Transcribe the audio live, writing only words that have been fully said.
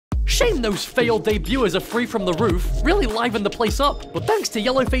Shame those failed debuts are free from the roof. Really livened the place up. But thanks to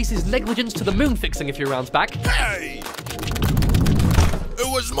Yellowface's negligence to the moon fixing a few rounds back. Hey!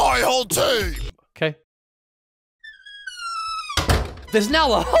 It was my whole team! Okay. There's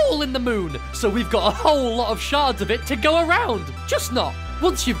now a hole in the moon, so we've got a whole lot of shards of it to go around. Just not.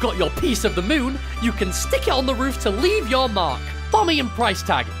 Once you've got your piece of the moon, you can stick it on the roof to leave your mark. Bommy and price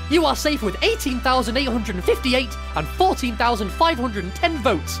tag. You are safe with 18,858 and 14,510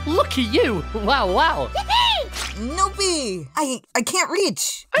 votes. Lucky you. Wow, wow. Nope, I can't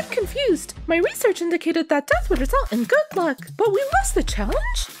reach. I'm confused. My research indicated that death would result in good luck, but we lost the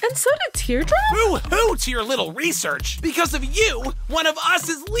challenge, and so did Teardrop? Boo-hoo to your little research. Because of you, one of us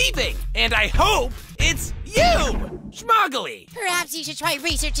is leaving, and I hope it's you, Schmoggly. Perhaps you should try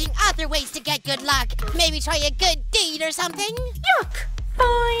researching other ways to get good luck. Maybe try a good deed or something. Yuck.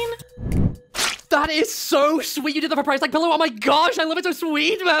 Fine. That is so sweet. You did that for price tag Pillow. Oh my gosh, I love it. So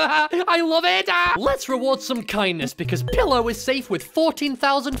sweet. I love it. Let's reward some kindness because Pillow is safe with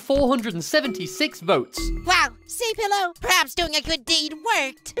 14,476 votes. Wow, see, Pillow? Perhaps doing a good deed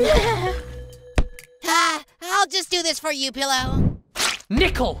worked. I'll just do this for you, Pillow.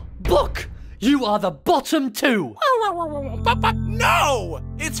 Nickel, Book, you are the bottom two. No!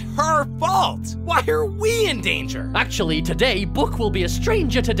 It's her fault! Why are we in danger? Actually, today, Book will be a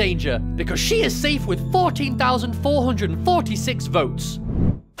stranger to danger because she is safe with 14,446 votes.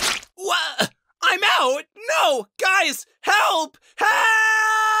 What? I'm out! No! Guys, help! Help!